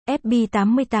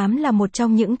fb88 là một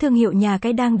trong những thương hiệu nhà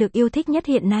cái đang được yêu thích nhất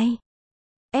hiện nay.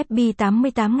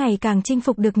 fb88 ngày càng chinh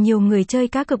phục được nhiều người chơi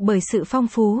cá cược bởi sự phong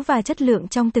phú và chất lượng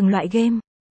trong từng loại game.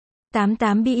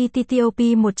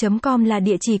 88bet88.com là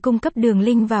địa chỉ cung cấp đường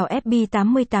link vào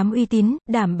fb88 uy tín,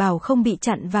 đảm bảo không bị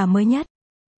chặn và mới nhất.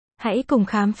 Hãy cùng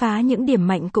khám phá những điểm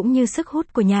mạnh cũng như sức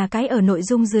hút của nhà cái ở nội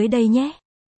dung dưới đây nhé.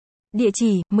 Địa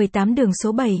chỉ: 18 đường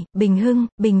số 7, Bình Hưng,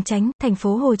 Bình Chánh, thành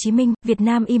phố Hồ Chí Minh, Việt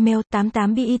Nam. Email: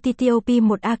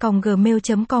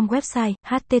 88betop1a@gmail.com. Website: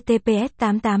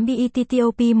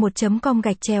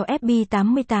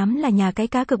 https://88betop1.com/fb88 là nhà cái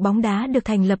cá cược bóng đá được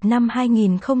thành lập năm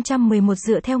 2011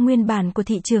 dựa theo nguyên bản của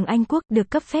thị trường Anh Quốc, được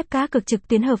cấp phép cá cược trực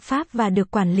tuyến hợp pháp và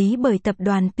được quản lý bởi tập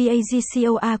đoàn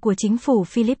PAGCOR của chính phủ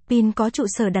Philippines, có trụ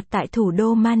sở đặt tại thủ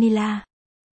đô Manila.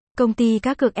 Công ty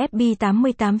cá cược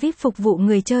fb88 VIP phục vụ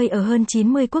người chơi ở hơn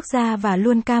 90 quốc gia và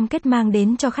luôn cam kết mang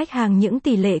đến cho khách hàng những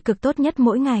tỷ lệ cược tốt nhất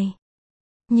mỗi ngày.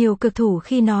 Nhiều cược thủ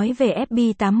khi nói về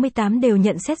fb88 đều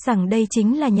nhận xét rằng đây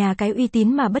chính là nhà cái uy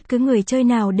tín mà bất cứ người chơi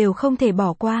nào đều không thể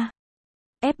bỏ qua.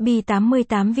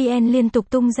 fb88vn liên tục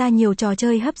tung ra nhiều trò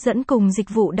chơi hấp dẫn cùng dịch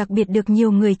vụ đặc biệt được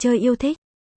nhiều người chơi yêu thích.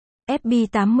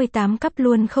 fb88 Cup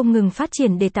luôn không ngừng phát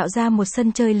triển để tạo ra một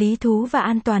sân chơi lý thú và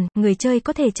an toàn, người chơi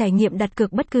có thể trải nghiệm đặt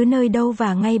cược bất cứ nơi đâu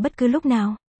và ngay bất cứ lúc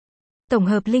nào. Tổng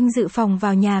hợp link dự phòng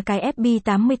vào nhà cái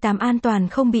fb88 an toàn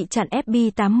không bị chặn.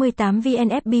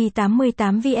 fb88vn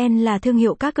fb88vn là thương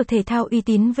hiệu cá cược thể thao uy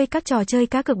tín với các trò chơi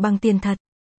cá cược bằng tiền thật.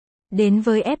 Đến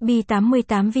với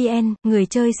fb88vn, người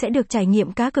chơi sẽ được trải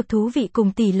nghiệm cá cược thú vị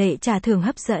cùng tỷ lệ trả thưởng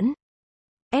hấp dẫn.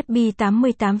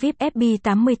 fb88 VIP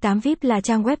fb88 VIP là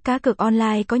trang web cá cược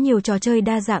online có nhiều trò chơi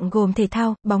đa dạng gồm thể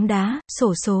thao, bóng đá,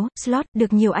 xổ số, slot,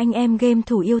 được nhiều anh em game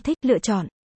thủ yêu thích lựa chọn.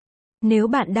 Nếu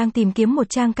bạn đang tìm kiếm một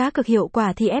trang cá cược hiệu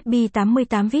quả thì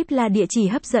fb88 VIP là địa chỉ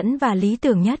hấp dẫn và lý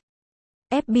tưởng nhất.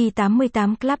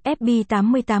 fb88 Club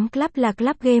fb88 Club là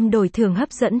club game đổi thưởng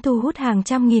hấp dẫn thu hút hàng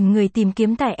trăm nghìn người tìm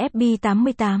kiếm tại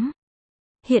fb88.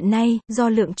 Hiện nay, do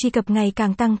lượng truy cập ngày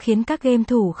càng tăng khiến các game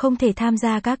thủ không thể tham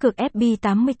gia cá cược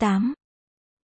fb88.